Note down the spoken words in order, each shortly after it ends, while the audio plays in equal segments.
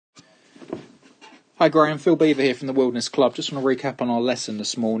Hi Graham, Phil Beever here from the Wilderness Club. Just want to recap on our lesson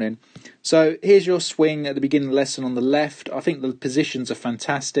this morning. So here's your swing at the beginning of the lesson on the left. I think the positions are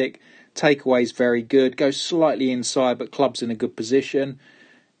fantastic. Takeaway's very good. Goes slightly inside, but club's in a good position.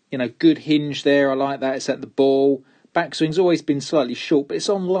 You know, good hinge there. I like that. It's at the ball. Backswing's always been slightly short, but it's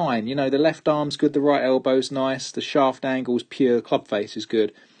on line. You know, the left arm's good, the right elbow's nice, the shaft angle's pure, club face is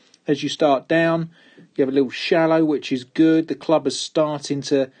good. As you start down, you have a little shallow, which is good. The club is starting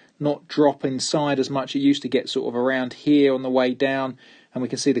to not drop inside as much. It used to get sort of around here on the way down, and we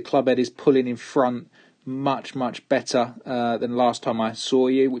can see the club head is pulling in front much better than last time I saw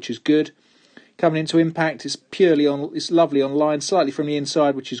you, which is good. Coming into impact, it's lovely on line, slightly from the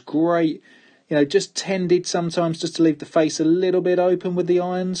inside, which is great. You know, just tended sometimes just to leave the face a little bit open with the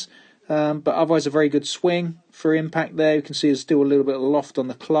irons, but otherwise a very good swing for impact there. You can see there's still a little bit of loft on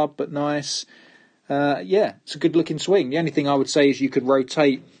the club, but nice. Yeah, it's a good looking swing. The only thing I would say is you could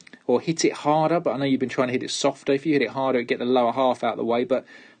rotate or hit it harder, but I know you've been trying to hit it softer. If you hit it harder, it'd get the lower half out of the way, but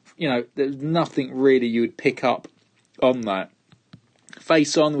you know, there's nothing really you would pick up on that.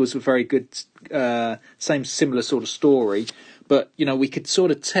 Face on was a very good, similar sort of story, but you know, we could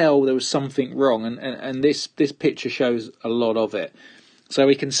sort of tell there was something wrong, and this picture shows a lot of it. So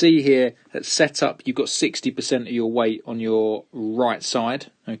we can see here at setup, you've got 60% of your weight on your right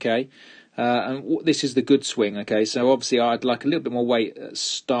side, okay? And this is the good swing, okay? So obviously I'd like a little bit more weight at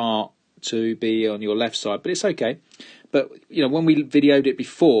start to be on your left side, but it's okay. But, you know, when we videoed it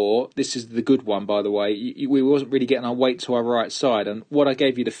before, this is the good one, by the way, we wasn't really getting our weight to our right side. And what I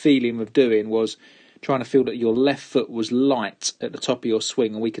gave you the feeling of doing was trying to feel that your left foot was light at the top of your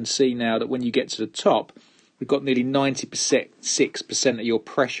swing. And we can see now that when you get to the top, we've got nearly 96% of your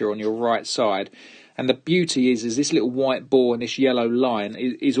pressure on your right side. And the beauty is this little white ball and this yellow line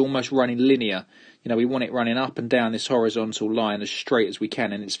is almost running linear. You know, we want it running up and down this horizontal line as straight as we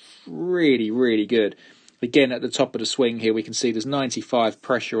can, and it's really good. Again, at the top of the swing here, we can see there's 95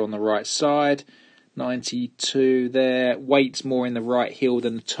 pressure on the right side, 92 there. Weight's more in the right heel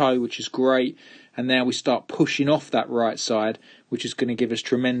than the toe, which is great. And now we start pushing off that right side, which is going to give us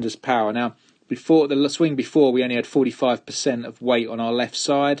tremendous power. Now, before the swing before, we only had 45% of weight on our left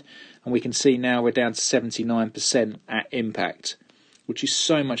side, and we can see now we're down to 79% at impact, which is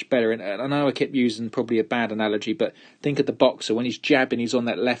so much better. And I know I kept using probably a bad analogy, but think of the boxer. When he's jabbing, he's on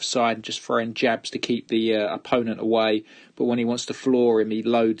that left side, just throwing jabs to keep the opponent away. But when he wants to floor him, he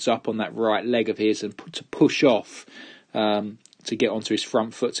loads up on that right leg of his and to push off to get onto his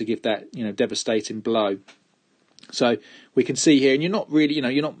front foot to give that, you know, devastating blow. So we can see here, and you're not really,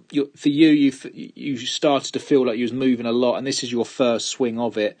 you started to feel like you was moving a lot, and this is your first swing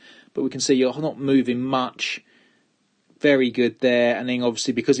of it. But we can see you're not moving much. Very good there, and then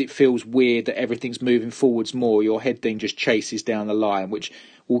obviously because it feels weird that everything's moving forwards more, your head then just chases down the line, which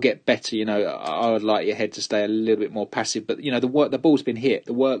will get better. You know, I would like your head to stay a little bit more passive, but you know, the ball's been hit,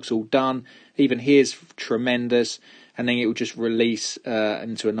 the work's all done. Even here's tremendous, and then it will just release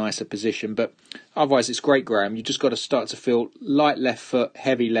into a nicer position. But otherwise, it's great, Graham. You just got to start to feel light left foot,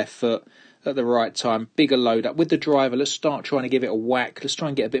 heavy left foot at the right time, bigger load up with the driver. Let's start trying to give it a whack. Let's try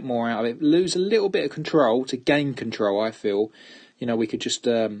and get a bit more out of it. Lose a little bit of control to gain control. I feel, you know, we could just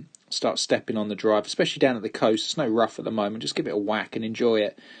start stepping on the drive, especially down at the coast. It's no rough at the moment. Just give it a whack and enjoy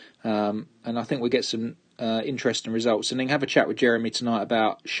it. And I think we'll get some interesting results. And then have a chat with Jeremy tonight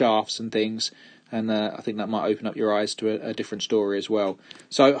about shafts and things. And I think that might open up your eyes to a different story as well.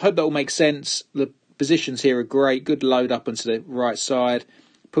 So I hope that all makes sense. The positions here are great. Good load up onto the right side.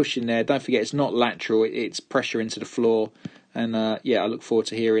 Pushing there. Don't forget, it's not lateral. It's pressure into the floor. And yeah, I look forward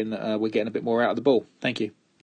to hearing that we're getting a bit more out of the ball. Thank you.